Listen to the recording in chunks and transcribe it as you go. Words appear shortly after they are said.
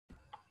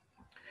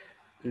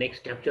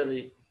Next chapter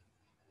is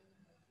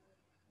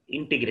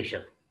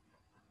integration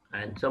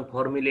and some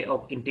formulae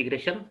of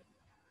integration.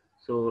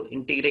 So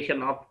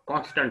integration of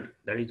constant,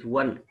 that is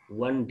 1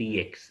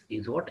 dx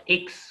is what?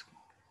 X.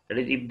 That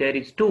is, if there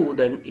is 2,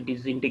 then it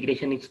is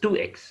integration is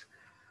 2x.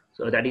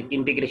 So that is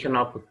integration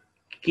of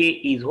k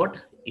is what?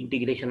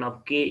 Integration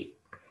of k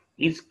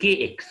is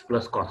kx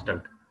plus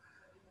constant.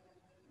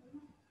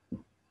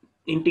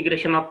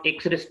 Integration of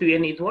x raised to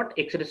n is what?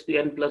 X raised to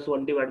n plus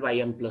 1 divided by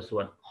n plus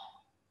 1.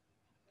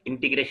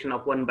 Integration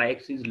of 1 by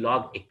x is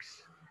log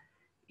x.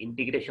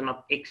 Integration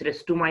of x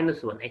raised to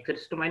minus 1. X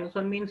raised to minus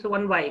 1 means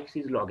 1 by x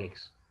is log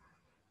x.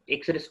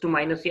 X raised to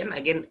minus n,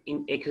 again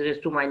in x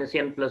raised to minus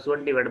n plus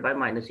 1 divided by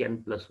minus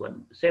n plus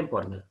 1. Same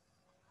formula.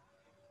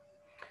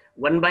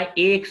 1 by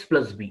ax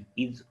plus b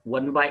is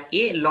 1 by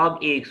a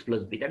log ax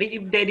plus b. That is,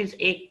 if there is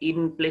a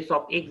in place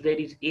of x, there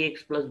is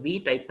ax plus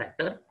b type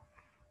factor,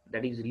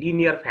 that is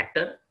linear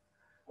factor,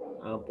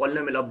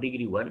 polynomial of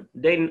degree 1,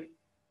 then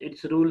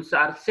its rules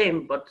are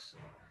same, but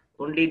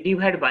only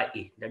divide by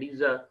a. That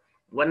is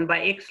 1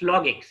 by x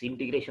log x.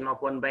 Integration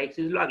of 1 by x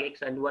is log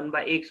x, and 1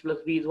 by x plus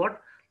b is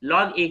what?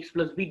 Log x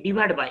plus b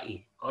divided by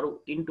a, or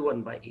into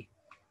 1 by a.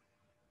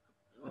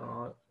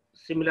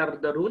 Similar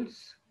the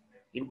rules.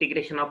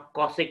 Integration of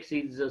cos x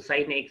is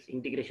sin x.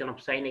 Integration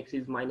of sin x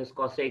is minus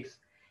cos x.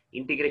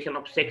 Integration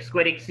of sec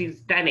square x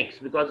is tan x,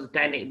 because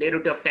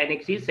derivative of tan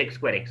x is sec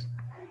square x.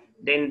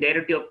 Then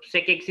derivative of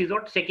sec x is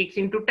what? Sec x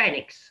into tan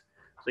x.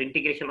 So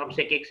integration of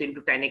sec x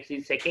into tan x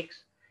is sec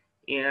x.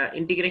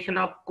 Integration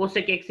of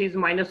cosec x is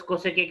minus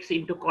cosec x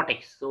into cot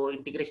x. So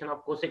integration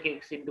of cosec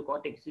x into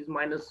cot x is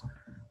minus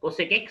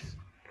cosec x.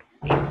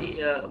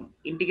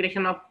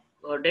 Integration of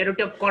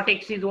derivative of cot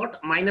x is what?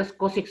 Minus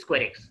cosec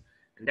square x.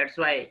 And that's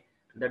why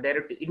the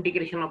derivative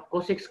integration of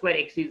cosec square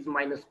x is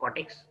minus cot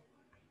x.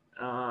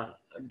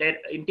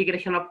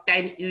 Integration of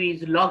tan u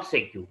is log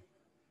sec u.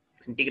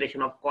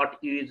 Integration of cot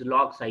u is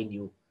log sin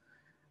u.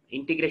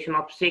 Integration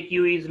of sec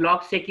u is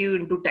log sec u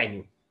into tan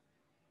u.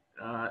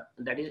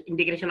 That is,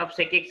 integration of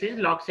sec x is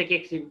log sec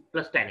x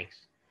plus tan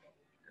x.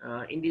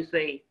 In this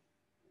way,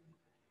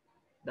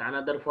 the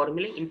another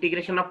formula,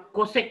 integration of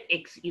cosec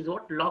x is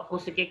what? Log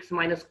cosec x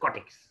minus cot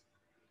x.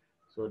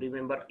 So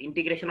remember,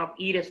 integration of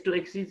e raised to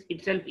x is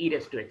itself e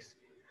raised to x.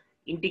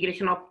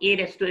 Integration of a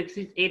raised to x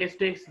is a raised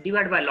to x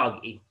divided by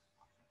log a.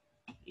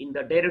 In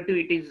the derivative,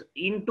 it is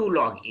into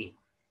log a.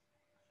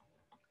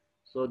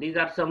 So these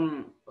are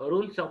some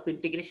rules of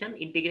integration.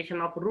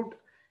 Integration of root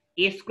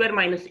a square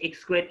minus x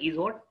square is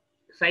what?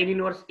 Sin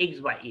inverse x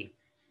by a.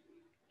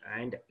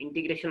 And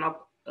integration of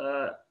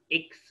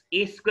x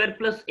a square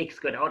plus x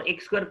square, or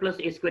x square plus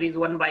a square, is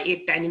 1 by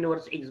a tan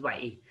inverse x by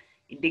a.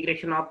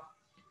 Integration of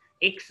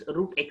x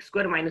root x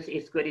square minus a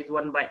square is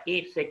 1 by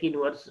a sec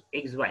inverse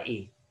x by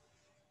a.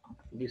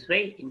 This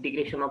way,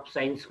 integration of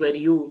sin square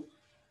u,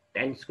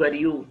 tan square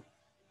u,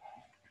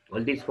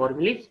 all these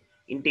formulas.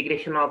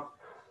 Integration of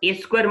a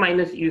square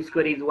minus u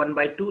square is 1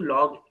 by 2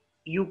 log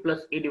u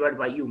plus a divided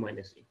by u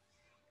minus a.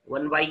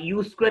 1 by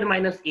u square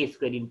minus a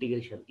square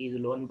integration is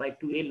 1 by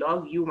 2a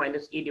log u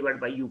minus a divided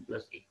by u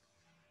plus a.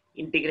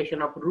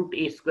 Integration of root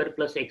a square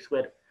plus x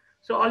square.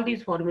 So all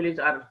these formulas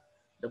are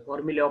the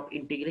formula of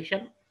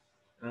integration.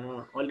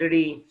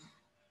 Already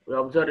we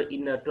observed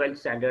in the 12th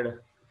standard,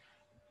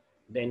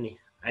 then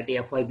at a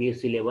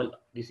F.Y.B.Sc level,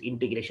 this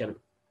integration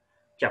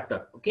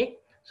chapter. Okay,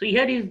 so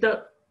here is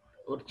the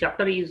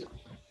chapter is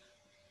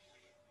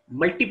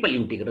multiple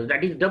integrals,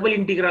 that is double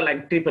integral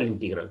and triple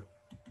integral.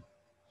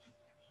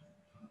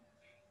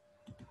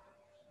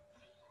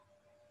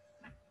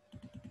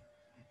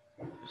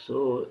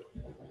 So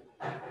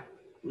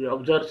we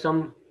observe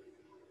some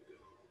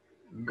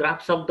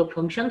graphs of the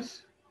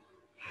functions.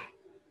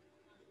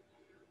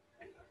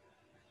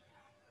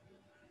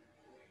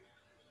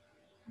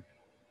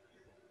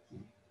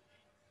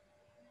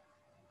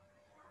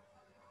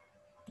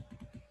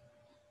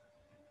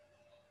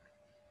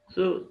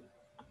 So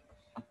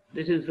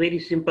this is very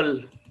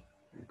simple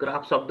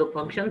graphs of the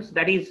functions.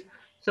 That is,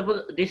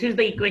 suppose this is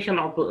the equation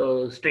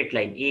of straight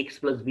line ax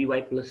plus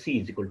by plus c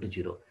is equal to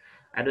 0.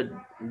 And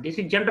this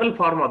is general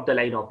form of the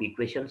line of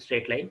equation,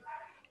 straight line.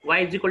 Y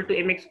is equal to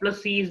mx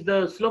plus c is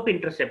the slope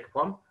intercept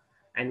form,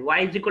 and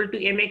y is equal to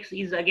mx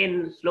is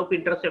again slope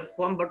intercept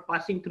form, but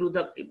passing through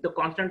the, if the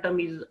constant term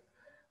is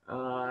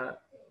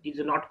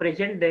not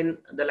present, then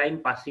the line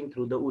passing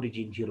through the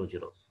origin 0,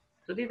 0.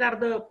 So these are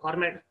the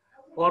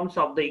forms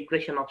of the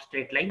equation of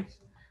straight lines.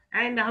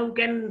 And how you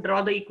can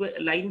draw the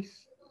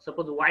lines?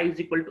 Suppose y is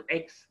equal to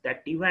x,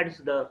 that divides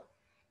the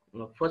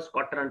first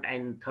quadrant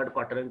and third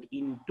quadrant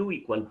in 2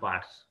 equal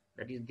parts.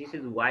 That is, this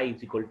is y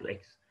is equal to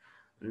x.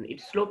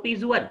 Its slope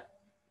is 1.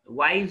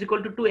 Y is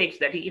equal to 2x,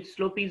 that is, its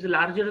slope is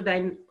larger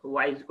than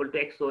y is equal to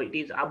x. So it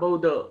is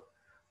above the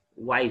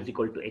y is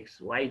equal to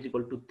x. Y is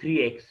equal to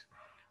 3x.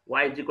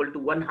 Y is equal to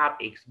 1/2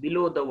 x,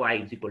 below the y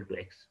is equal to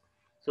x.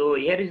 So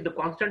here is the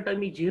constant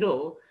term is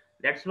 0.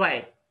 That's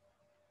why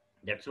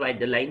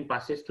the line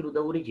passes through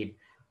the origin.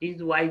 This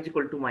is y is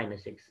equal to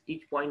minus x.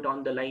 Each point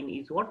on the line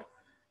is what?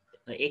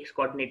 X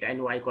coordinate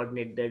and y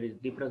coordinate. There is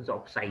difference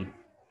of sign.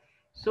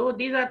 So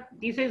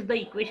this is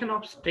the equation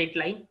of straight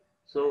line.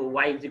 So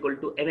y is equal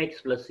to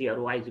mx plus c,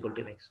 or y is equal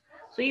to mx.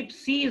 So if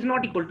c is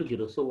not equal to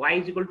 0, so y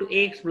is equal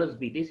to ax plus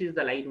b. This is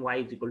the line y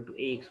is equal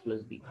to ax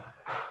plus b.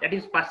 That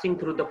is passing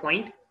through the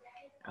point.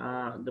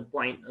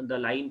 The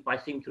line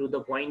passing through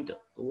the point.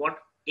 What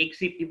x,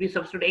 if we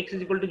substitute x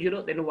is equal to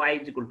 0, then y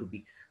is equal to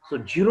b.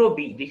 So 0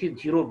 b. This is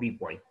 0 b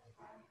point.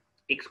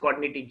 X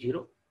coordinate is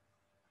 0.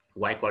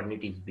 Y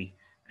coordinate is b.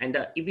 And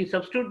if we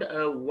substitute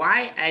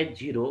y as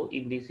 0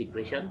 in this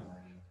equation,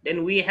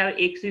 then we have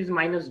x is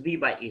minus b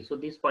by a. So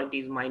this point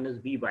is minus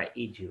b by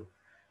a 0.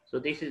 So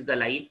this is the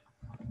line.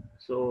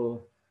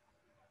 So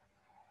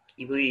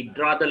if we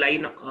draw the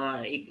line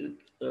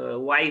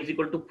y is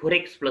equal to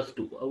 4x plus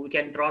 2, we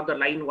can draw the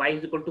line y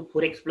is equal to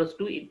 4x plus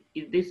 2.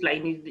 This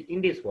line is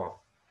in this form.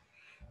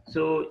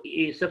 So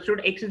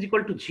substitute x is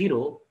equal to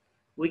 0,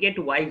 we get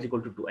y is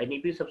equal to 2. And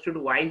if we substitute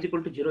y is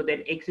equal to 0,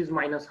 then x is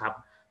minus half.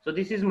 So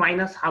this is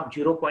minus half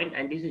 0 point,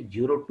 and this is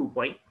 0 2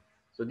 point.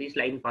 So this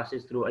line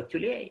passes through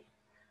actually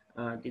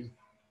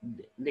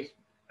this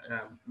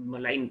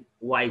line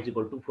y is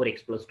equal to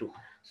 4x plus 2.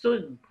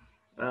 So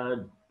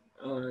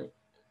the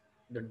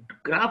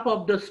graph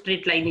of the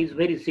straight line is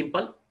very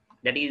simple.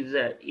 That is,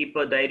 if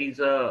there is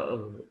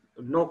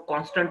no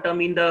constant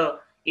term in the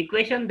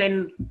equation,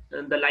 then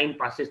the line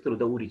passes through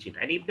the origin.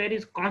 And if there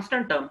is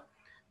constant term,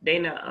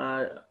 then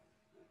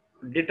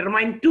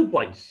determine 2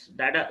 points.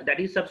 That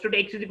is,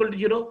 substitute x is equal to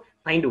 0,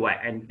 find y,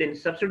 and then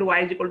substitute y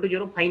is equal to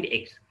 0, find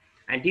x,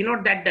 and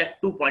denote that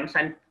 2 points,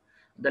 and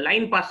the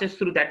line passes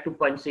through that 2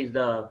 points is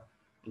the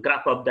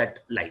graph of that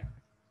line.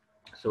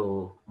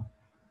 So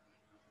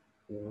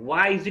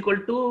y is equal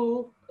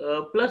to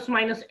plus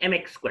minus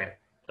mx square,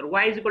 or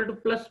y is equal to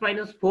plus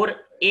minus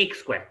 4ax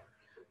square.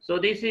 So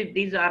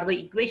these are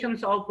the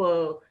equations of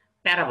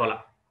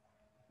parabola.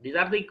 These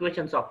are the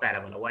equations of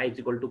parabola. Y is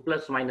equal to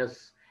plus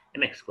minus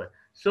mx square.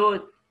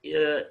 So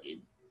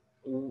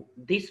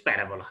this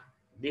parabola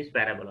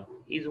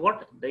is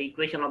what? The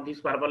equation of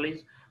this parabola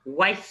is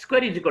y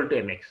square is equal to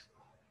mx.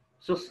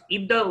 So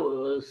if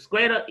the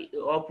square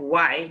of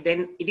y,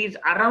 then it is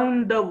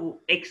around the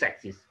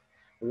x-axis.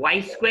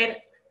 Y square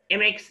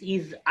mx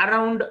is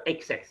around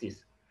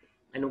x-axis,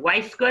 and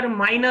y square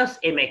minus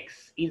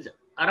mx is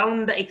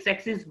around the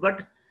x-axis,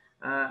 but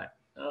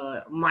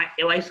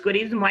y square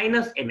is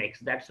minus mx.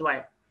 That's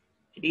why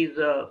it is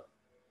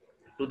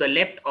to the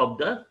left of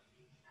the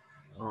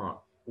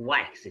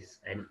y-axis,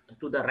 and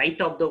to the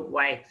right of the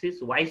y-axis,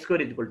 y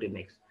square is equal to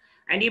mx.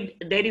 And if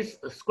there is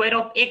square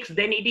of x,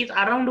 then it is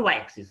around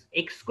y-axis,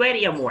 x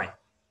square my.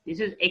 This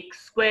is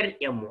x square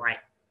my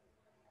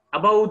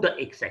above the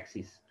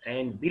x-axis,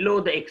 and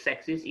below the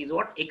x-axis is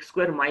what? X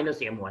square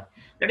minus my.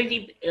 That is,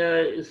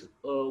 if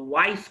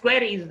y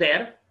square is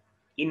there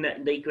in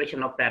the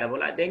equation of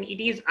parabola, then it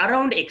is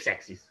around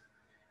x-axis,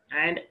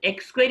 and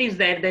x square is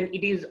there, then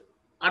it is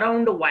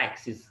around the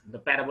y-axis. The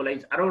parabola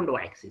is around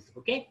y-axis.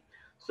 Okay,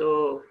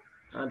 so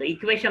the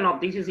equation of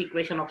this is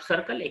equation of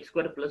circle. X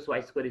square plus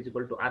y square is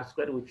equal to r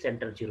square with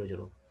center 0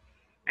 0.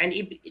 And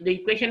if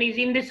the equation is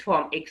in this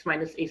form, x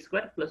minus a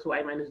square plus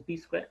y minus b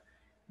square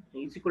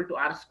is equal to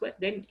r square,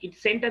 then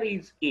its center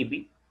is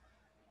AB.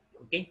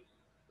 Okay,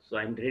 so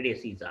and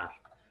radius is r.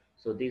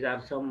 So these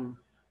are some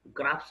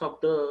graphs of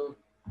the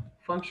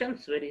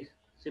functions, very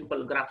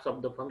simple graphs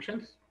of the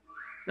functions.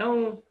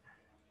 Now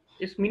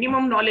this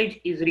minimum knowledge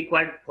is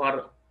required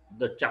for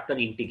the chapter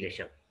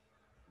integration,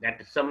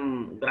 that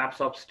some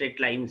graphs of straight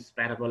lines,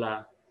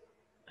 parabola,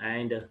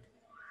 and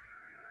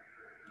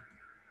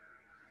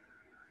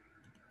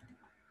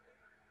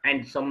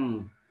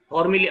some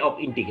formulae of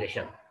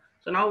integration.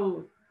 So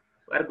now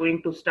we are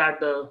going to start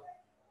the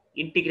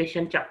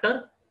integration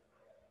chapter.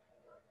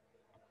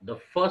 The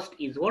first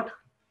is what?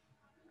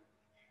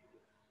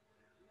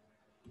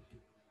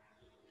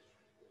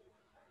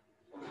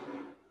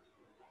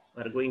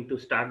 We are going to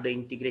start the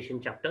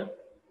integration chapter.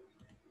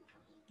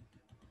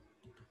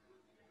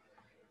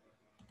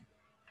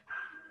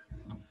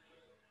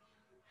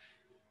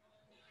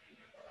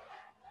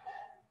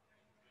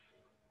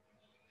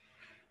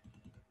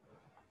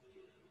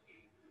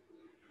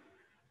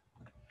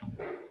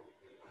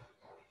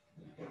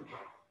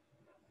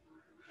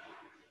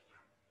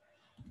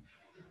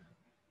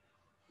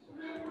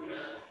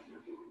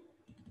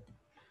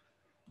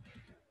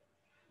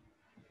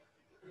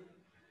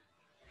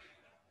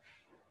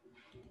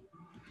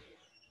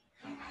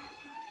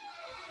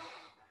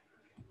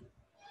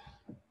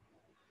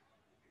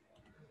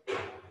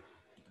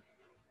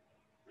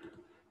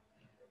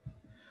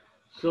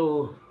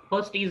 So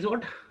first is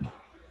what?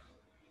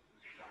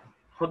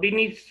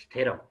 Fabini's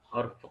theorem,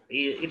 or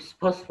its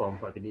first form,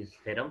 Fabini's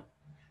theorem.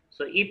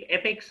 So if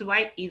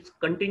fxy is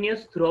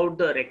continuous throughout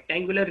the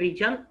rectangular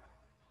region,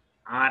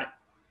 are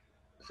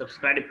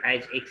subscribed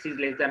as x is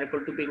less than or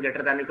equal to b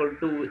greater than or equal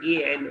to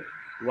a, and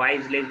y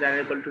is less than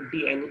or equal to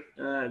d, and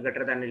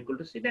greater than or equal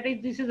to c, that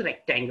is, this is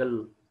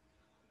rectangle.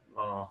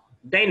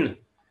 Then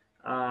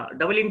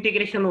double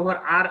integration over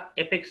r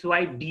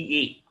fxy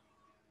dA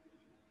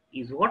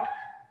is what?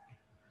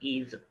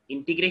 is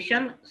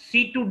integration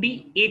c to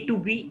d a to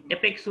b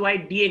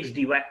fxy dx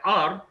dy,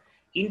 or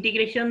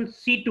integration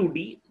c to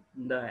d,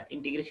 the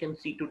integration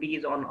c to d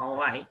is on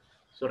y,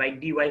 so write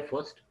dy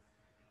first,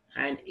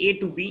 and a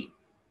to b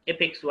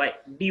fxy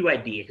dy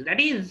dx. That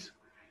is,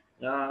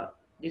 uh,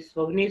 this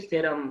Fubini's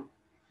theorem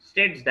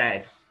states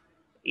that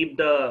if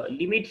the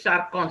limits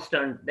are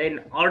constant,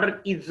 then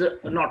order is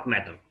not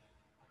matter.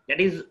 That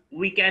is,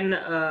 we can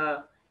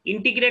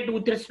integrate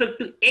with respect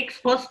to x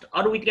first,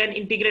 or we can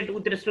integrate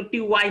with respect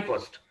to y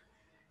first.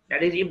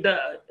 That is, if the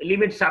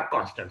limits are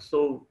constant.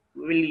 So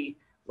we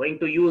will going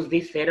to use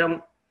this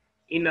theorem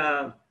in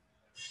the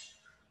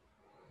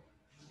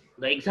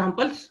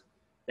examples.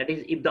 That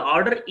is, if the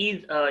order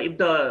is if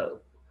the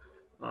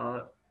uh,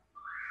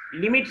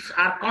 limits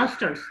are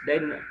constants,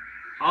 then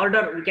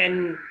order we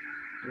can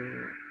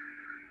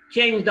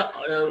change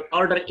the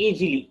order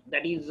easily.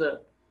 That is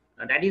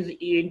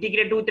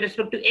integrate with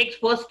respect to x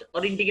first,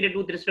 or integrate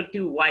with respect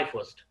to y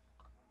first,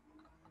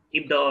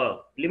 if the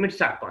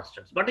limits are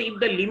constants. But if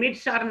the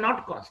limits are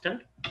not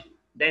constant,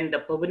 then the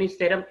Fubini's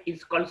theorem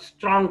is called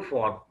strong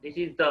form. This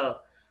is the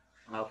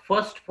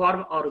first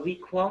form or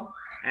weak form,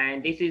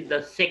 and this is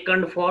the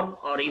second form,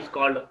 or is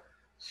called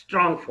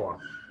strong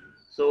form.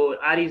 So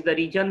R is the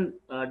region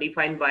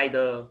defined by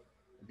the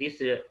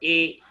this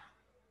a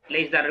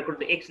less than or equal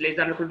to x less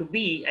than or equal to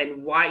b,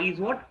 and y is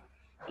what?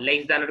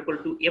 Less than or equal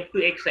to f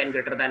to x and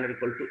greater than or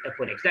equal to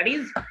f1 x. That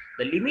is,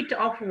 the limit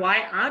of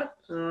y are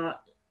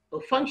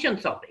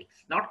functions of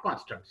x, not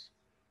constants.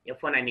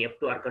 F1 and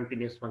f2 are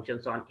continuous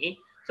functions on a.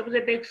 Suppose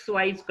f x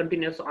y is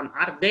continuous on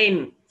r,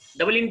 then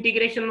double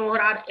integration over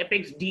r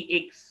fx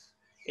dx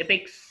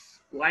fx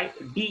y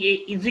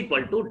dA is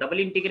equal to double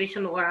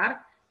integration over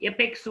r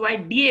fx y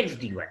dx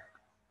dy,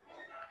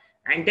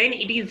 and then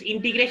it is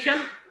integration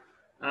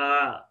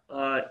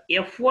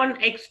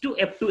f1x to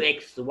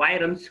f2x. Y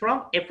runs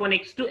from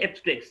f1x to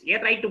f2x.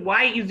 Here write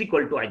y is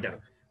equal to either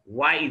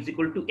y is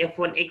equal to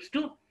f1x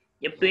to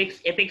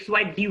f2x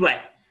fxy dy,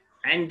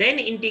 and then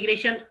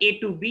integration a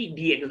to b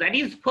dx. That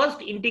is,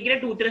 first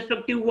integrate with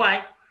respect to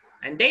y,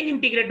 and then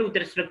integrate with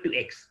respect to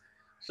x.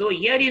 So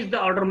here is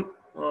the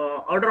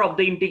order of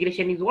the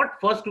integration is what?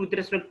 First with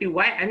respect to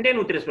y, and then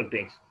with respect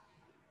to x.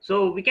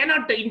 So we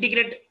cannot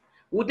integrate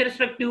with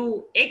respect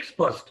to x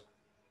first,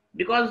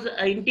 because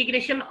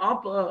integration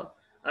of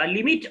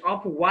limit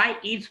of y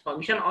is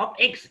function of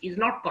x is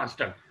not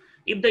constant.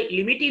 If the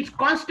limit is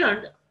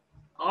constant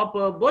of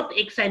both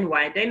x and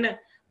y, then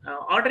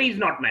order is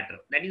not matter.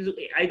 That is,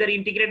 either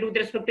integrate with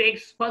respect to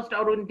x first,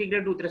 or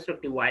integrate with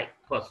respect to y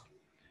first.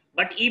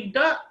 But if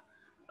the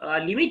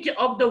limit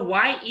of the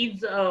y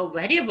is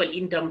variable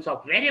in terms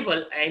of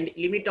variable, and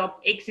limit of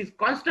x is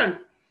constant,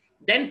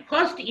 then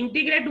first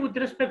integrate with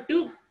respect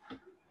to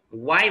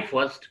y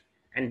first,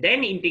 and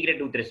then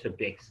integrate with respect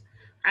to x.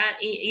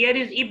 Here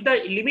is, if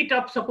the limit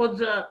of,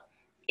 suppose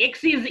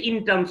x is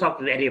in terms of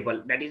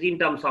variable, that is in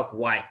terms of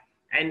y,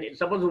 and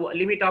suppose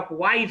limit of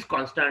y is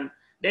constant,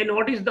 then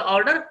what is the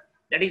order?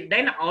 That is,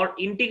 then or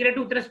integrate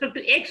with respect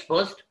to x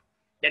first,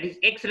 that is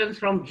x runs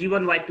from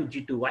g1y to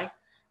g2y,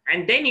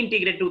 and then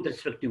integrate with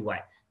respect to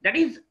y. That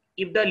is,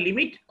 if the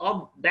limit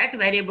of that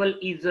variable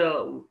is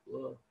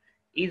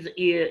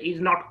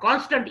not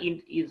constant,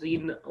 is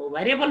in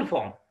variable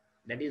form,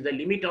 that is, the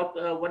limit of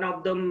one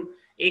of them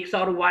x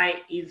or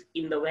y is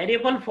in the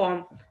variable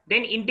form,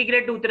 then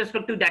integrate with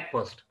respect to that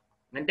first,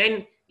 and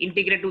then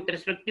integrate with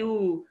respect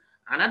to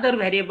another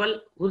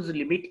variable whose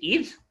limit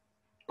is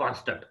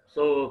constant.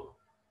 So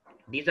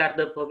these are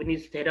the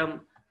Fubini's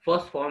theorem,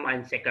 first form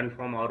and second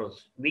form, or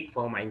weak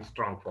form and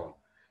strong form.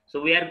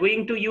 So we are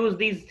going to use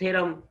this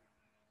theorem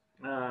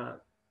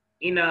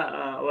in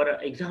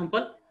our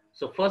example.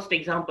 So first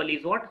example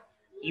is what?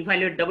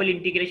 Evaluate double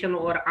integration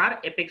over r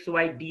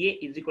fxy dA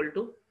is equal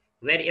to,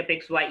 where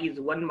fxy is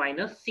 1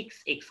 minus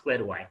 6x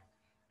square y,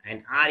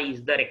 and r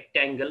is the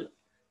rectangle,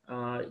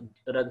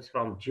 runs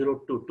from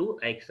 0 to 2,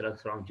 x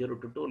runs from 0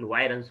 to 2, and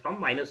y runs from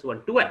minus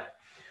 1 to 1.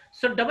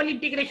 So double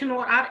integration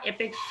over r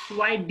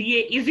fxy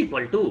dA is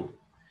equal to,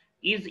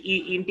 is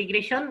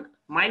integration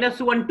minus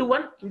 1 to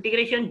 1,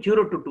 integration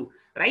 0 to 2.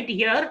 Right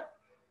here,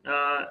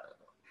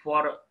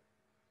 for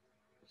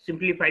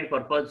simplified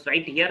purpose,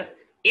 right here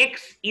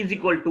x is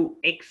equal to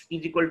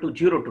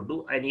 0 to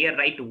 2, and here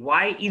write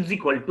y is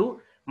equal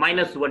to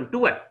minus 1 to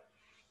 1.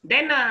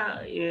 Then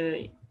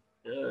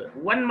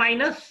 1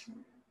 minus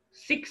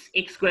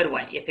 6x square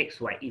y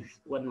fxy is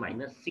 1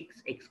 minus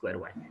 6x square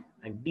y,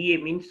 and dA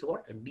means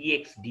what?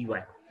 Dx dy.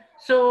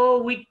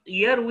 So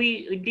here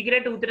we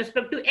integrate with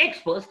respect to x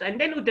first,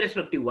 and then with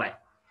respect to y.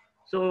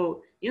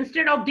 So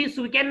instead of this,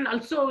 we can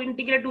also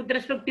integrate with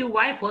respect to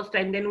y first,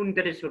 and then with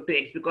respect to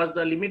x, because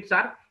the limits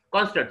are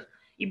constants.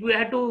 If we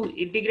have to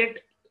integrate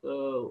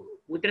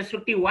with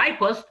respect to y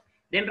first,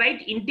 then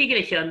write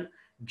integration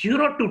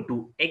 0 to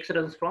 2, x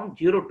runs from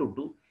 0 to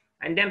 2,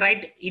 and then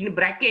write in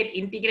bracket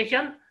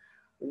integration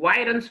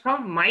y runs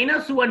from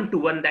minus 1 to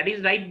 1. That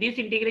is, write this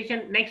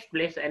integration next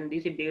place, and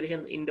this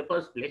integration in the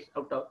first place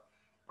out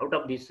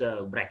of this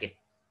bracket,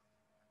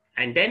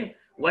 and then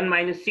 1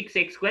 minus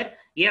 6x square.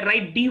 Here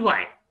write dy.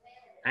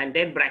 and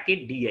then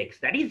bracket dx.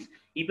 That is,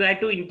 if you have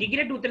to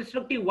integrate with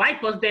respect to y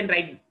first, then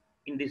write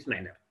in this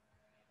manner.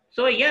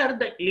 So here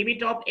the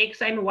limit of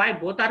x and y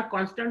both are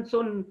constant.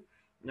 So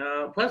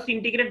first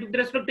integrate with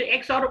respect to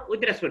x or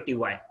with respect to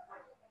y.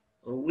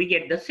 We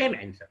get the same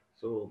answer.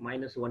 So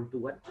minus 1 to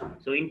 1.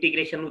 So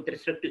integration with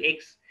respect to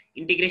x,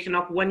 integration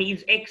of 1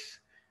 is x,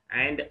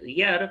 and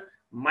here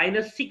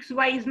minus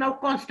 6y is now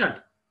constant.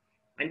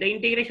 And the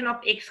integration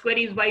of x square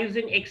is by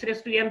using x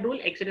raised to n rule,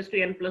 x raised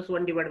to n plus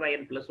 1 divided by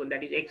n plus 1,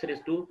 that is x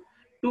raised to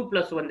 2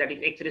 plus 1, that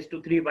is x raised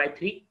to 3 by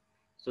 3.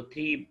 So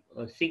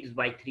 6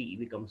 by 3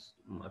 becomes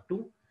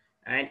 2.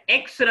 And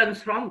x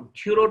runs from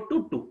 0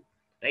 to 2,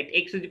 right?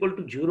 X is equal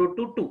to 0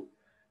 to 2,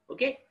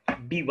 okay,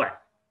 dy.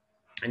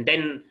 And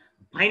then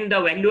find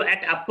the value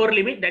at upper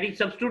limit, that is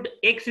substitute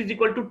x is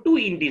equal to 2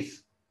 in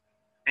this,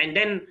 and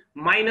then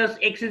minus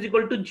x is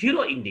equal to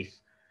 0 in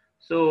this.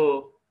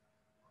 So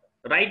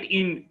write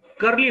in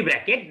curly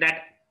bracket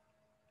that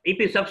if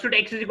you substitute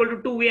x is equal to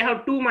 2, we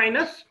have 2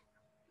 minus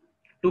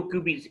 2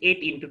 cube is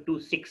 8 into 2,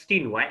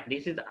 16y.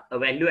 This is a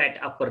value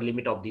at upper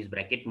limit of this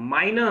bracket,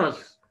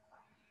 minus,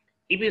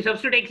 if you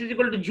substitute x is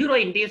equal to 0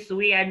 in this,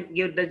 we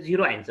give the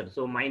 0 answer.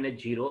 So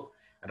minus 0,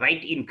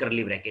 write in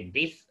curly bracket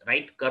this,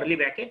 right, curly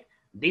bracket,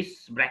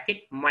 this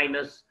bracket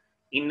minus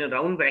in a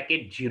round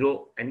bracket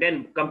 0, and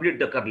then complete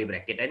the curly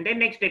bracket. And then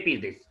next step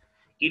is this,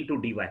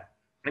 into dy.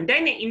 And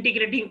then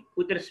integrating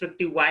with respect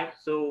to y.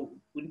 So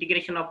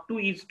integration of 2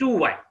 is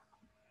 2y.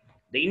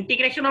 The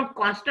integration of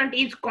constant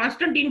is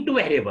constant into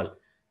variable.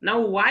 Now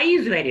y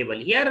is variable.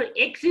 Here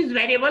x is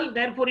variable,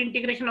 therefore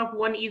integration of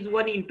 1 is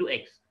 1 into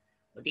x.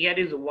 But here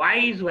is y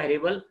is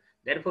variable,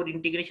 therefore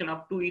integration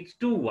of 2 is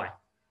 2y.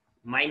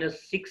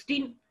 Minus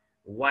 16,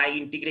 y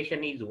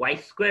integration is y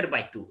square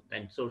by 2.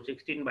 And so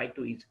 16 by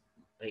 2 is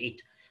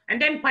 8.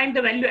 And then find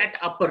the value at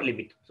upper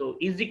limit. So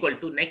is equal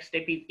to, next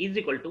step is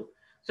equal to,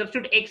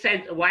 substitute x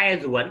as y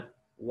as 1,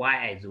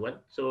 y as 1.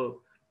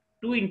 So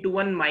 2 into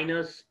 1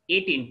 minus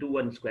 8 into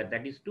 1 square,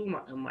 that is 2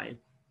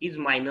 is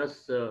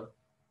minus,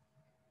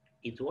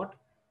 is what?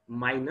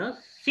 Minus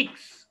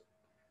 6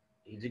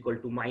 is equal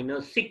to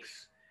minus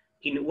 6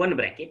 in one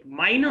bracket,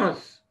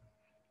 minus,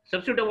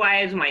 substitute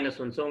y as minus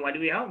 1. So what do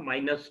we have?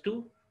 Minus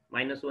 2,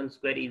 minus 1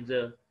 square is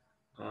a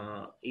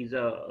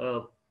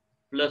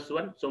plus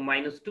 1. So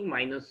minus 2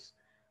 minus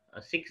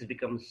 6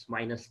 becomes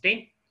minus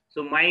 10.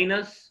 So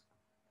minus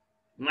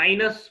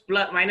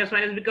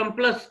become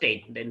plus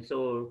 10. Then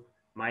so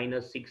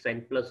minus 6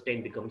 and plus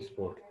 10 becomes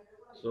 4.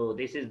 So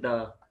this is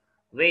the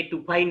way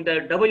to find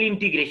the double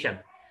integration.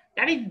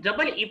 That is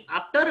double, if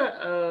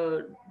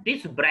after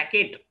this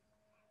bracket,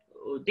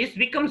 this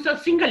becomes a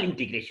single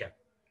integration.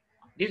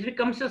 This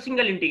becomes a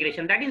single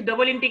integration. That is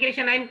double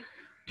integration and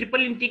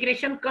triple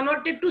integration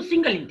converted to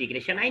single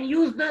integration, and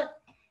use the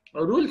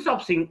rules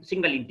of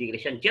single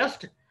integration.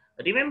 Just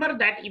remember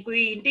that if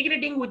we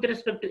integrating with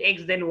respect to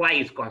x, then y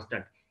is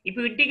constant. If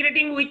you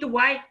integrating with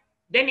y,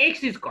 then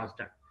x is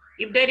constant.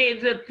 If there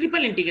is a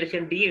triple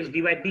integration, dx,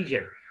 dy,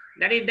 dz,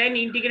 that is then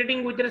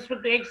integrating with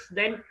respect to x,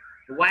 then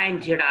y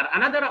and z are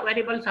another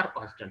variables are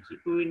constants.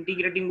 If you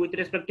integrating with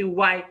respect to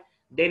y,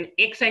 then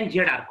x and z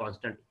are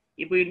constant.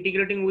 If we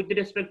integrating with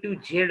respect to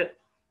z,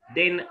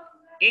 then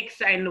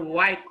x and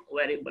y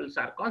variables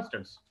are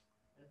constants.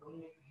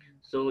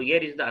 So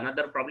here is the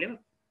another problem.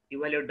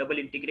 Evaluate double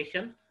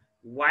integration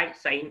y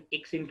sin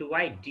x into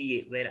y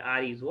dA, where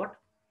r is what?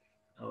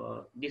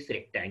 This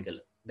rectangle.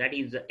 That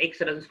is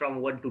x runs from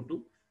 1 to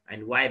 2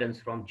 and y runs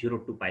from 0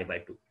 to pi by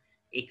 2.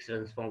 X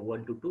runs from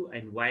 1 to 2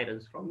 and y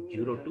runs from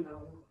 0 to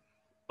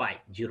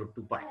pi, 0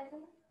 to pi.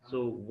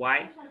 So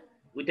y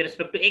with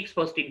respect to x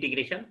first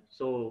integration.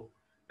 So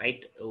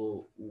right,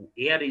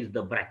 here is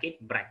the bracket,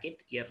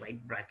 here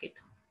right bracket,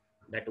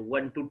 that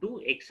 1 to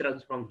 2, x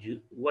runs from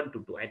 1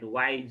 to 2 and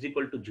y is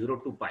equal to 0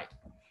 to pi.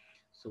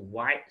 So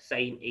y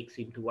sin x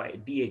into y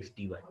dx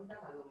dy,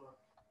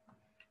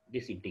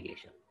 this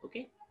integration.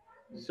 Okay,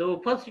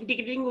 so first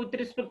integrating with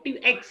respect to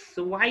x,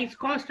 so y is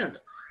constant,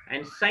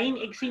 and sin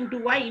x into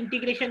y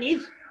integration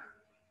is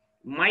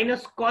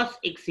minus cos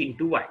x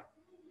into y,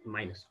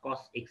 minus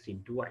cos x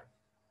into y.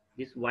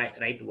 This y,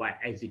 write y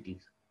as it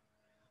is.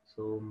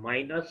 So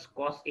minus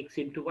cos x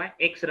into y,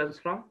 x runs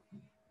from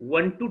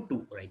 1 to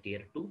 2, right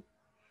here 2,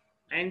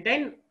 and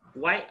then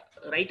y,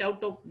 right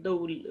out of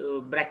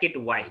the bracket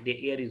y,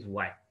 here is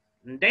y,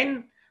 and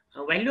then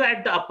value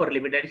at the upper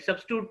limit, that is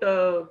substitute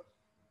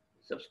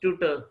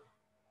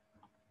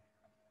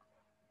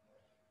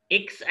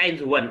x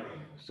as 1.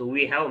 So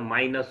we have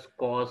minus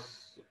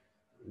cos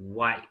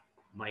y,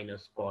 value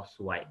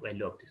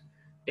of this.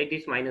 Take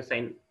this minus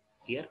sign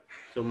here.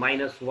 So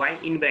minus y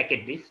in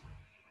bracket this.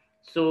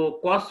 So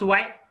cos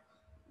y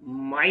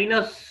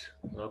minus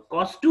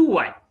cos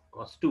 2y,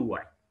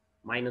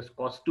 minus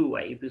cos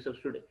 2y. If you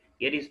substitute,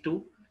 here is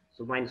 2,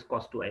 so minus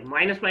cos 2y.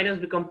 Minus minus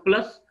become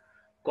plus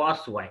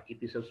cos y.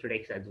 If you substitute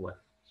x as 1,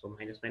 so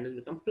minus minus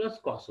become plus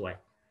cos y.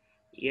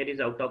 Here is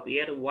out of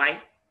here y,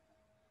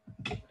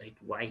 right,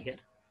 y here,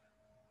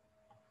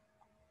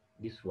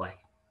 this y.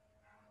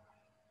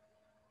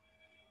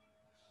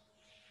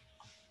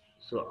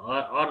 So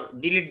or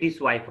delete this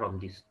y from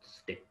this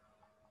step.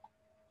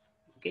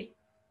 Okay.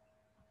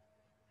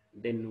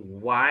 Then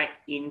y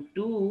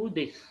into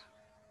this.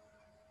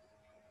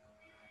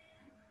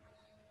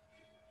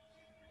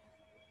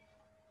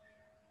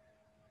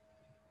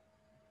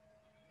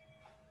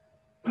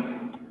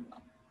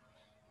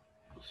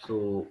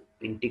 So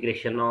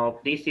integration of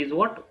this is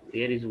what?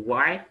 Here is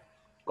y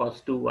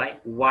cos 2y,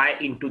 y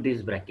into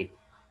this bracket.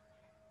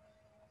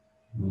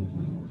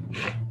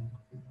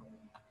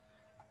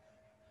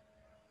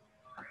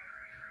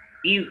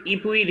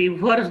 If we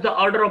reverse the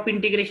order of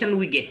integration,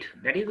 we get,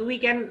 that is, we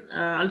can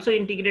also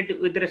integrate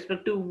with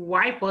respect to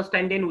y first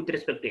and then with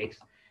respect to x.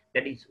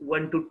 That is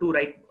 1 to 2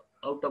 right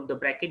out of the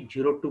bracket,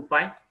 0 to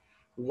pi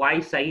y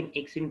sine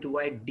x into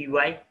y dy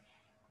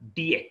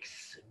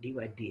dx,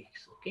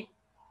 okay.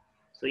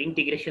 So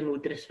integration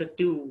with respect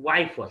to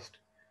y first.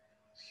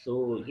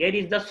 So here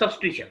is the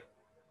substitution.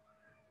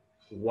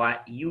 Y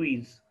u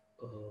is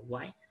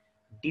y,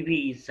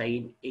 dv is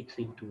sine x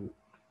into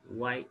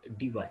y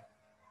dy.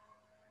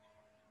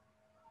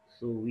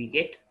 So we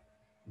get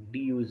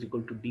du is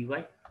equal to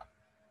dy.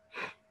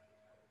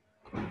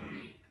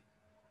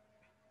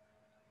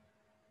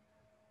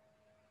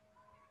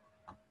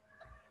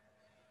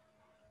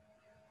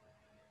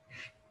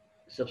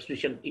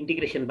 Substitution,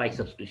 integration by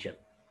substitution.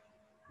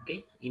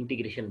 Okay,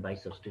 integration by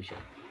substitution.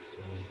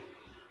 So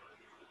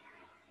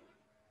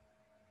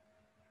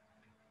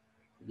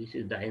this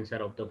is the answer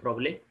of the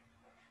problem.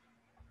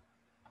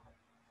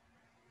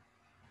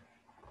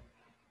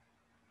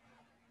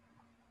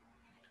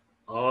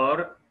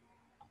 Or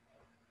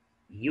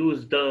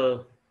use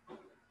the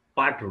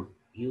part rule.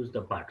 Use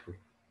the part rule.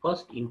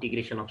 First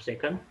integration of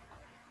second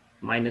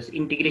minus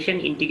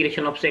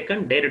integration of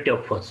second derivative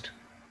of first.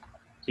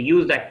 So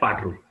use that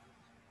part rule.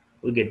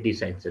 We get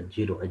this answer,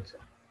 0 answer.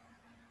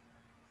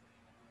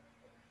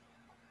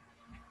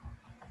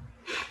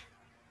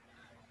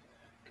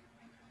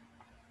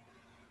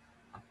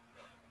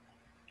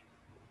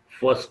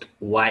 First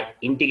y,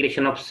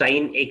 integration of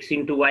sine x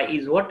into y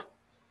is what?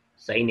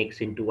 Sine x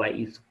into y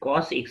is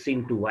cos x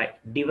into y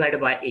divided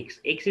by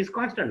x. X is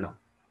constant now.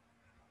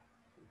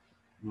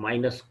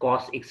 Minus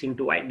cos x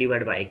into y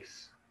divided by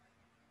x.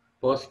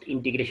 First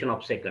integration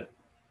of second.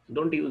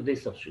 Don't use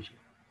this substitution.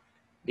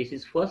 This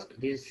is first,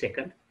 this is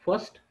second.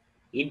 First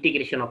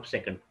integration of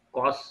second,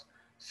 cos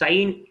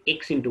sine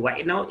x into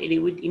y. Now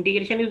with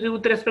integration is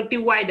with respect to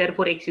y,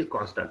 therefore x is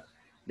constant.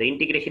 The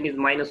integration is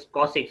minus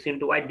cos x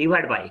into y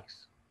divided by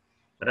x.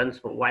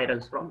 Y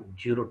runs from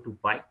 0 to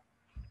pi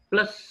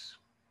plus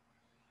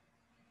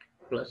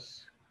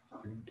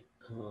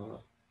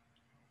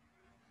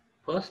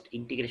first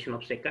integration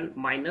of second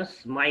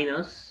minus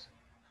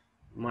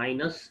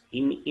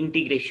in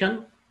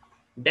integration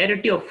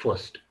derivative of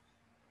first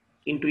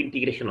into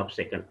integration of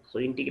second. So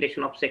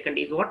integration of second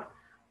is what?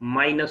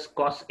 Minus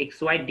cos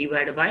xy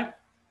divided by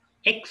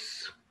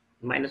x.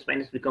 Minus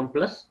become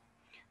plus,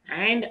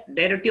 and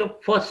derivative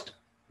of first,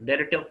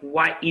 derivative of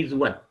y is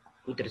 1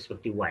 with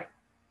respect to y.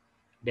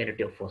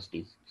 Derivative of first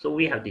is, so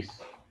we have this,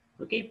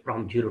 okay,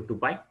 from 0 to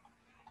pi.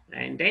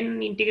 And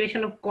then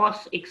integration of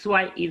cos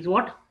xy is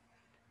what?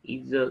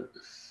 Is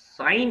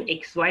sine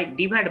xy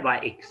divided by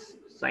x.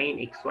 Sine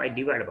xy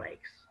divided by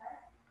x.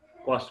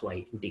 Cos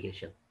y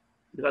integration,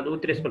 because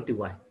with respect to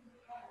y.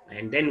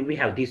 And then we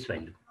have this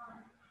value,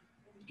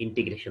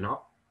 integration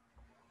of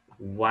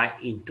y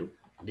into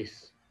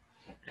this.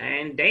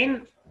 And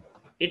then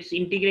it's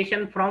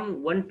integration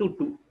from 1 to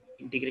 2.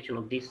 Integration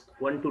of this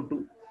 1 to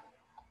 2.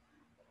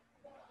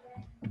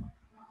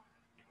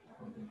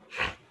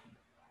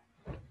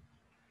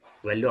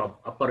 Value of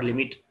upper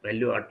limit,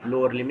 value at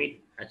lower limit,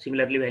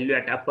 similarly value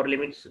at upper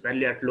limits,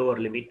 value at lower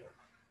limit.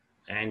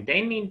 And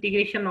then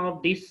integration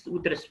of this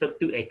with respect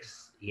to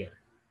x here.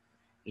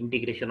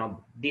 Integration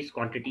of this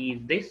quantity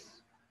is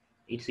this.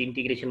 Its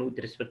integration with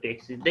respect to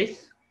x is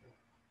this.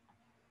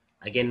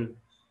 Again,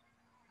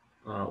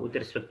 with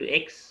respect to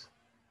x.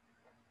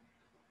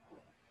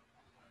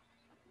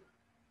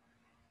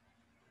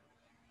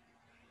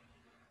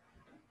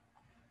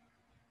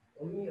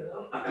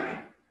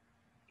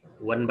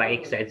 One by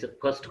x as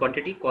first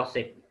quantity, cos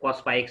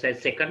pi x as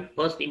second,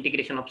 first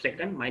integration of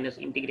second minus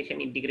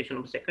integration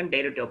of second,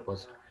 derivative of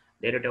first.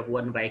 Derivative of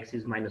 1 by x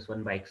is minus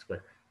 1 by x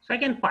square. So I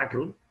can part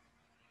rule.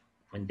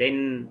 And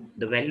then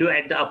the value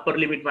at the upper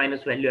limit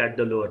minus value at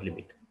the lower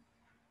limit.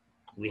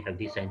 We have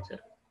this answer.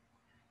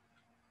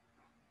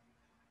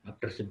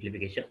 After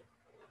simplification,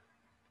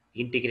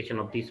 integration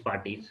of these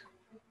part is,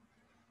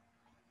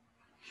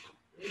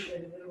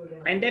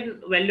 and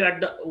then value at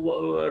the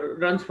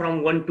runs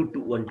from 1 to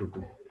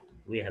 2.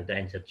 We have the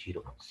answer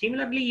 0.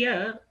 Similarly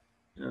here,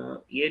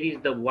 here is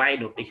the y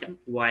notation,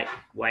 y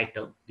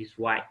term, this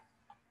y,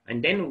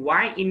 and then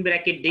y in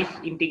bracket, this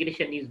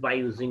integration is by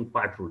using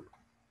part rule.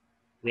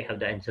 We have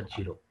the answer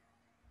 0.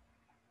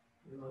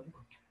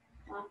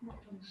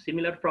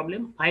 Similar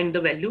problem, find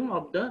the value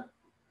of the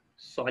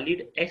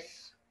solid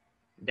S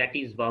that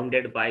is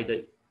bounded by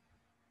the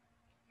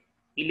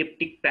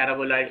elliptic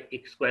paraboloid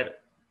x square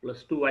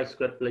plus 2y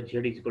square plus z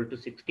is equal to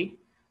 60.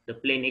 the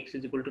plane x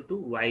is equal to 2,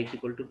 y is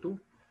equal to 2,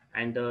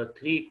 and the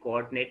 3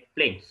 coordinate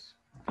planes.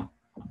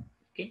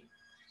 Okay,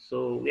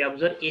 so we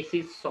observe S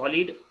is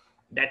solid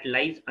that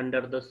lies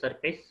under the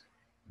surface.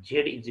 Z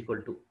is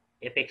equal to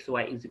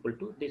fxy is equal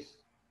to this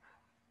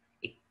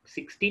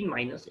 16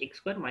 minus x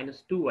square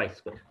minus 2y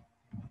square.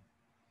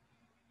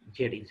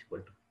 Z is equal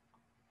to,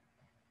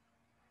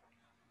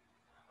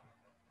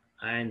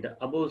 and the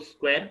above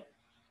square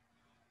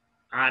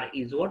R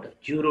is what?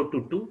 0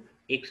 to 2.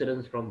 X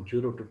runs from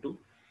 0 to 2.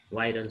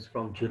 Y runs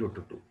from 0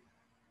 to 2.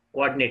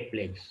 Coordinate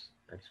planes.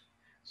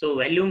 So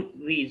volume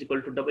V is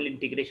equal to double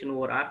integration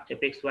over R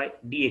fxy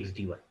dx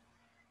dy.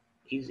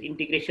 Is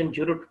integration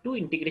 0 to 2,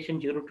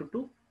 integration 0 to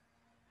 2.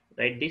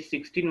 Right, this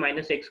 16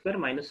 minus x square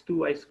minus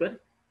 2y square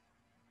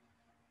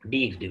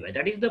dx dy.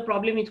 That is the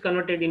problem is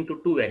converted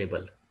into two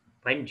variable.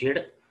 Find z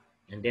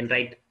and then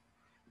write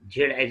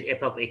z as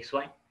f of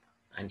xy,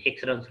 and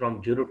x runs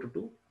from 0 to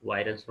 2,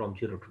 y runs from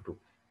 0 to 2,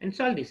 and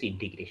solve this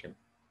integration.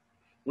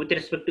 With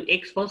respect to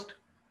x first,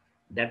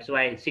 that's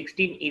why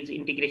 16 is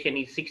integration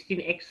is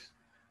 16x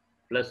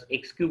plus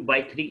x cube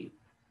by 3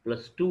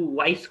 plus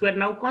 2y square,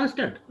 now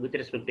constant with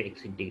respect to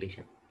x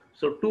integration.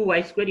 So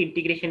 2y square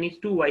integration is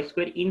 2y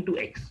square into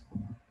x.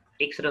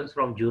 X runs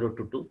from 0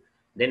 to 2.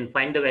 Then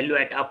find the value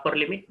at upper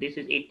limit. This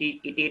is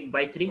 88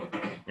 by 3.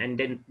 And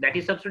then that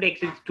is substitute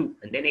x is 2.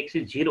 And then x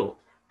is 0.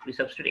 We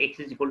substitute x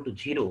is equal to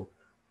 0.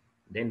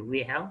 Then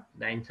we have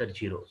the answer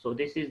 0. So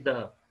this is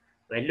the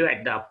value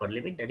at the upper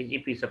limit. That is,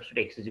 if we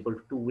substitute x is equal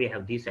to 2, we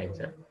have this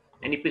answer.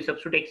 And if we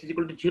substitute x is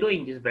equal to 0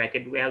 in this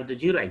bracket, we have the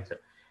 0 answer.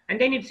 And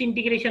then its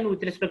integration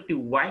with respect to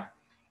y.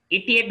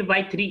 88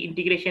 by 3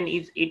 integration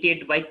is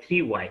 88 by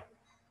 3y.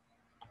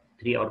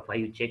 3 or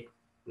 5, check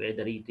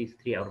whether it is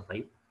 3 or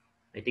 5.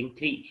 I think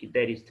 3,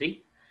 there is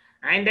 3.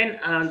 And then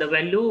the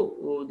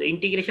value, the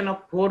integration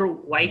of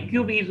 4y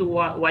cube is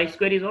y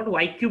square is what?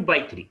 Y cube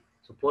by 3.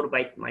 So 4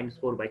 by minus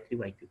 4 by 3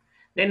 y cube.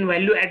 Then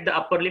value at the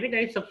upper limit,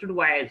 that is substitute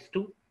y as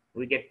 2,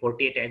 we get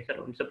 48 answer.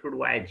 And substitute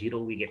y as 0,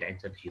 we get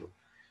answer 0.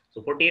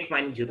 So 48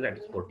 minus 0, that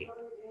is 48.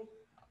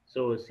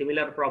 So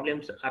similar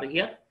problems are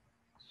here.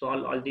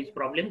 Solve all these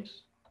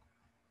problems.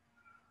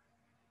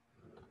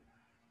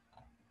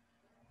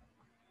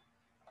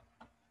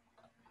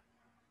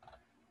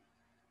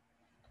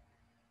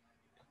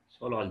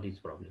 Solve all these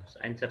problems.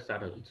 Answers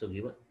are also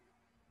given.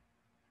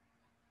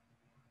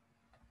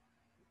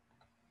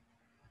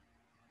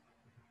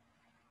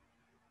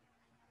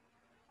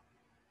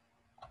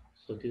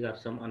 So these are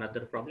some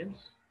another problems.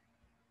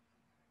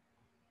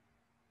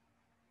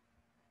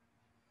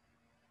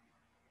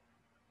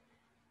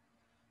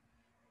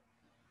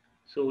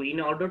 So in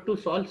order to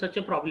solve such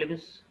a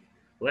problems,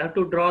 we have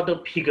to draw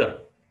the figure.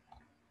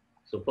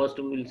 So first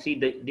we will see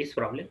this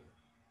problem.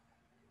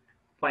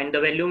 Find the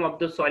volume of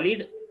the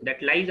solid that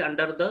lies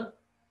under the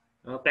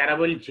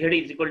parabol z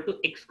is equal to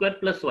x square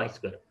plus y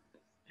square,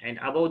 and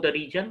above the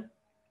region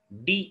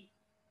D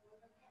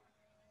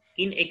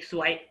in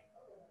xy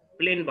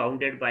plane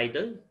bounded by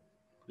the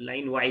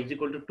line y is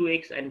equal to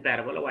 2x and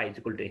parabola y is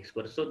equal to x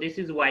square. So this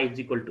is y is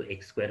equal to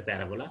x square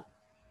parabola.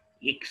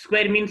 X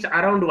square means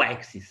around y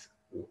axis.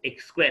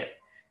 X square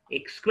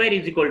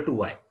is equal to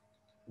y.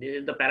 This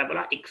is the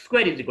parabola. X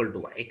square is equal to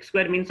y. X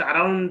square means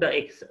around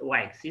the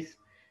y axis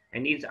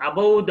and is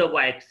above the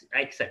x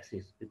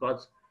axis,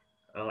 because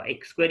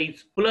x square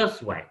is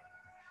plus y,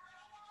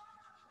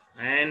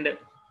 and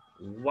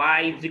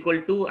y is equal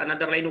to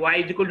another line, y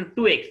is equal to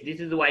 2x. This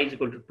is y is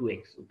equal to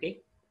 2x. Okay,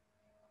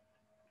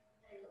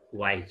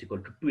 y is equal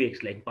to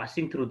 2x line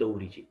passing through the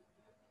origin.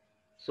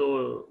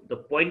 So the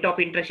point of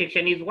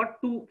intersection is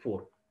what? 2,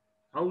 4.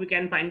 How we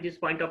can find this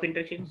point of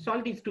intersection?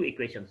 Solve these two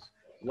equations.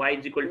 Y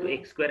is equal to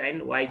x square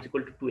and y is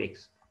equal to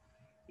 2x.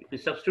 If we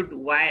substitute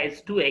y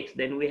as 2x,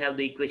 then we have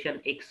the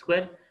equation x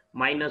square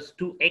minus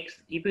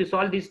 2x. If we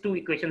solve these two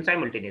equations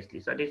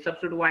simultaneously, so they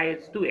substitute y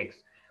as 2x.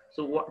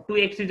 So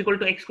 2x is equal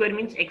to x square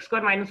means x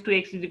square minus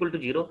 2x is equal to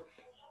 0.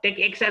 Take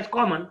x as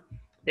common,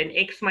 then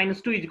x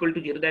minus 2 is equal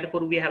to 0.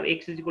 Therefore, we have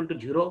x is equal to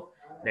 0.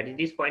 That is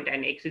this point,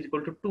 and x is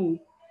equal to 2.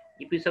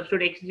 If we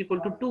substitute x is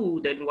equal to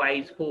 2, then y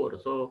is 4.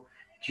 So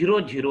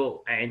 0,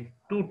 0 and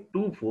 2,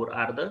 2, 4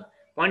 are the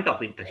point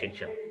of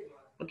intersection.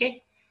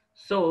 Okay.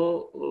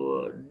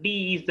 So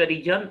D is the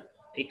region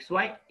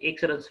xy.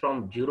 X runs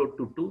from 0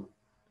 to 2.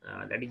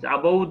 That is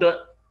above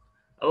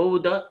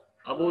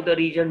the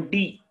region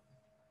D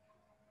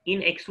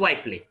in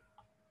xy plane.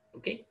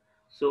 Okay.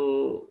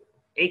 So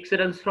x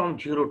runs from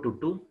 0 to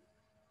 2.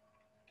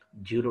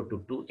 0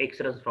 to 2.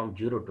 X runs from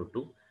 0 to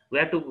 2. We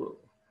have to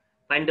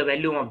find the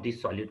value of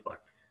this solid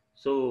part.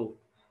 So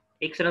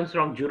x runs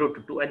from 0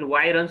 to 2 and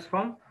y runs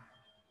from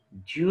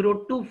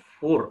 0 to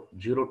 4.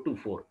 0 to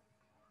 4.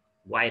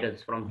 Y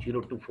runs from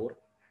 0 to 4.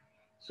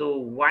 So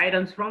y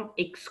runs from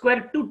x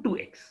square to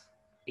 2x.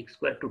 X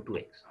square to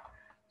 2x.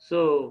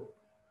 So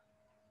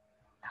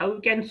how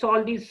we can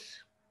solve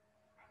this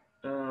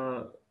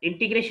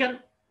integration?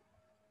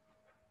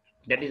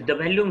 That is the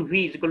volume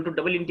V is equal to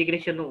double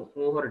integration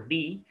over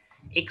D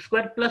x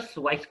square plus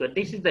y square.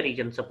 This is the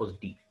region, suppose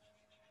D.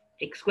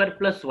 X square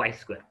plus y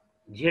square.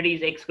 Z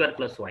is x square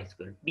plus y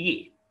square.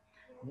 dA.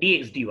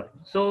 dx dy.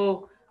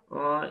 So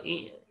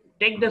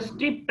take the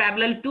strip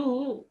parallel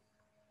to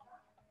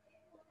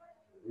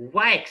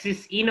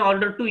y-axis in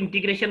order to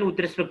integration with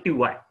respect to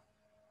y.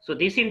 So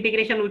this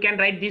integration, we can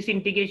write this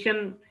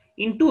integration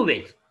in two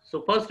ways.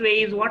 So first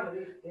way is what?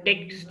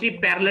 Take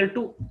strip parallel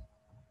to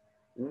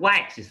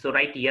y-axis. So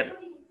right here,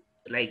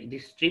 like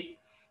this strip.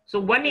 So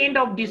one end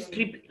of this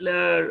strip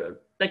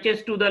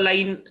touches to the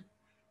line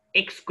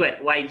x square,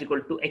 y is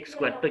equal to x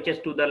square, touches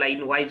to the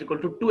line y is equal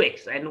to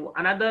 2x, and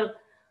another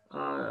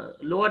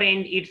lower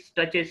end it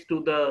touches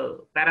to the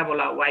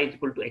parabola y is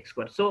equal to x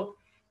square. So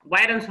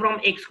y runs from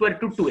x square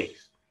to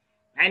 2x,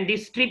 and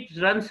this strip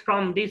runs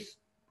from this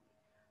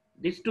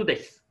to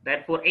this.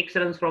 Therefore, x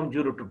runs from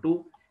 0 to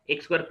 2,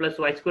 x square plus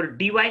y square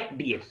dy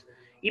ds.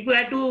 If we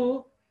have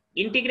to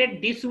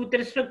integrate this with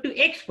respect to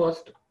x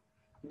first,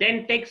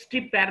 then take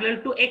strip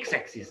parallel to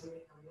x-axis,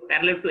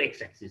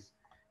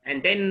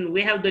 and then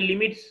we have the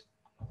limits.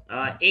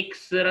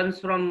 X runs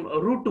from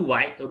root to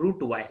y,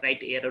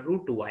 right here,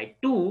 root to y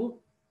to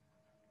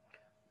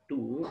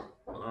 2x,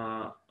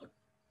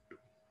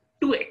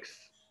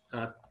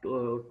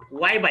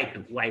 y by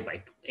 2,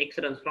 x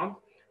runs from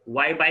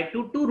y by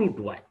 2 to root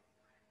y,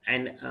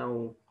 and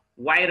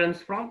y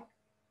runs from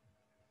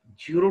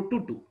 0 to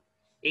 2,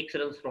 x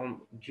runs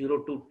from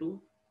 0 to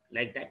 2,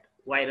 like that,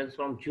 y runs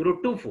from 0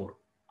 to 4.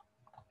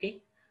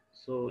 Okay,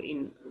 so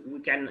we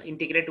can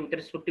integrate with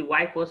respect to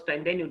y first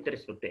and then with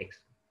respect to x.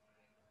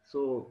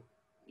 So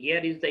here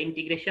is the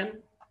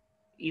integration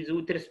is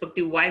with respect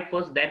to y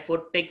first,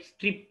 therefore take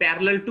strip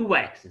parallel to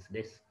y-axis,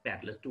 this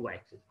parallel to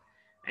y-axis,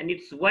 and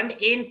its one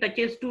end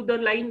touches to the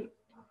line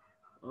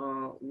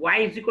y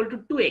is equal to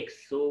 2x.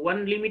 So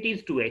one limit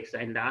is 2x,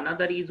 and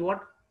another is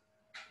what?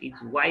 Is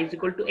y is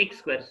equal to x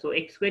square. So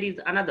x square is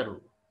another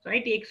rule. So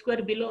write x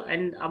square below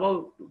and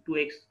above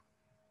 2x,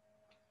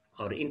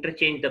 or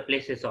interchange the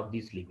places of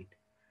this limit.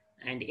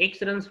 And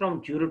x runs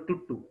from 0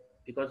 to 2,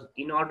 because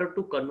in order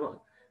to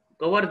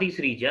cover this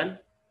region,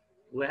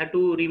 we have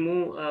to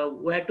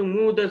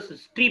move the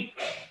strip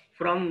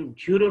from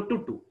 0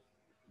 to 2,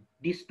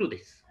 this to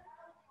this,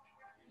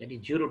 that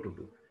is 0 to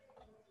 2.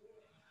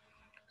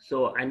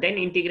 So, and then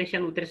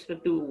integration with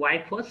respect to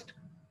y first,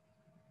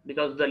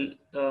 because the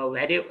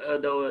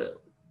the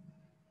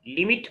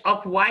limit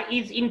of y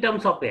is in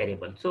terms of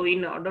variable. So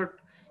in order,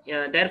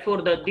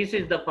 therefore this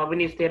is the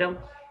Fabini's theorem,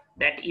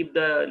 that if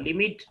the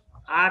limit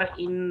are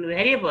in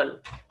variable,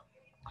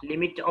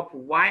 limit of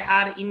y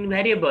are in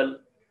variable,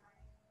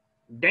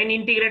 then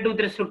integrate with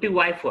respect to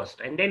y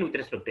first and then with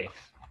respect to x.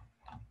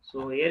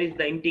 So here is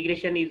the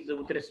integration is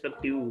with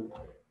respect to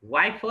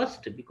y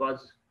first,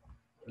 because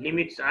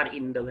limits are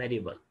in the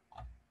variable,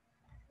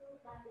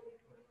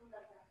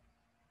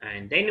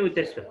 and then with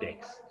respect to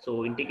x.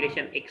 So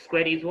integration x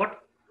square is what?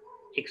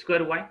 X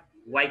square y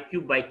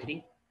cube by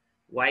 3,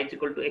 y is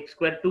equal to x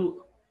square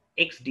to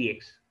x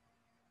dx,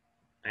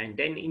 and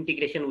then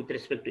integration with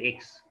respect to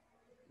x,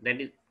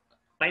 that is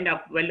find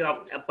up value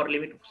of upper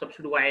limit,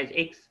 substitute y as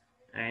x,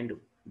 and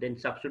then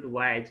substitute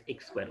y as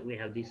x square. We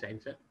have this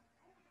answer,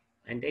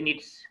 and then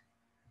it's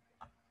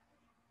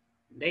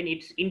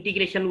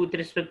integration with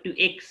respect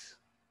to x.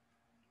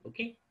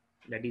 Okay,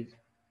 that is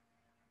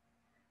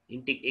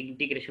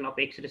integration of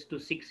x raised to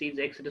 6 is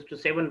x raised to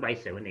 7 by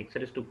 7, x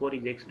raised to 4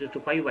 is x raised to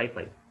 5 by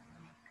 5,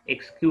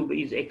 x cube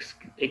is x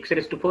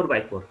raised to 4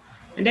 by 4,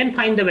 and then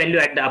find the value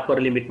at the upper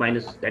limit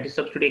minus, that is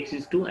substitute x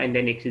is 2 and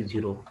then x is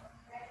 0.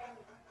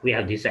 We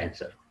have this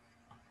answer.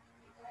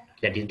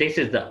 That is, this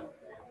is the,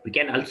 we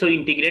can also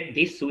integrate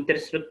this with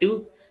respect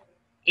to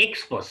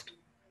x first.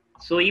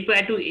 So if I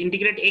have to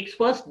integrate x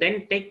first,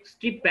 then take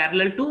strip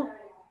parallel to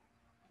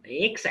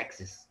x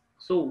axis.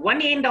 So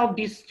one end of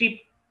this strip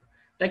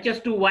touches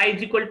to y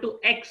is equal to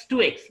x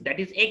to x, that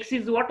is x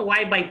is what?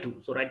 Y by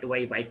 2. So write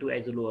y by 2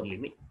 as a lower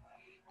limit,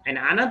 and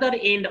another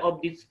end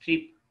of this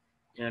strip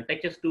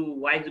touches to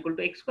y is equal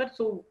to x square.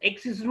 So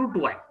x is root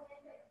y.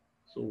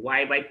 So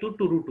y by 2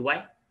 to root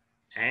y,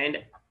 and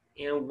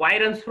y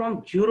runs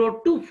from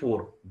 0 to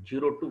 4.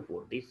 0 to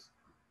 4. This,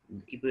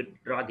 if we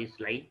draw this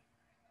line,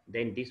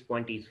 then this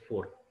point is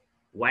 4.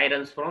 Y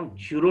runs from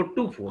 0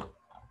 to 4.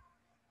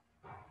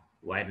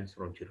 Y runs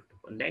from 0 to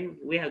 4. And then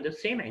we have the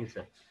same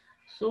answer.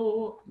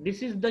 So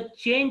this is the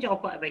change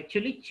of,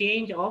 actually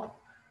change of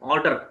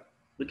order.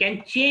 We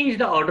can change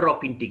the order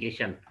of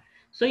integration.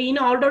 So in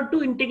order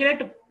to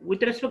integrate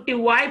with respect to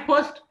y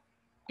first,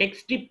 take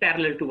strip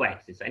parallel to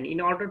y-axis, and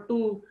in order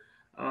to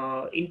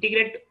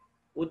integrate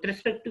with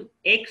respect to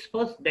x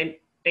first, then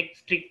take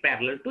strip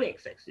parallel to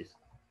x-axis,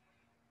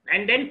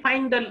 and then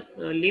find the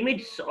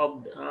limits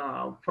of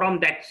from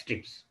that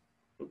strips.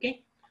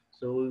 Okay,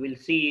 so we will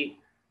see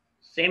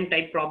same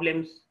type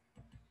problems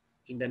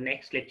in the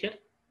next lecture.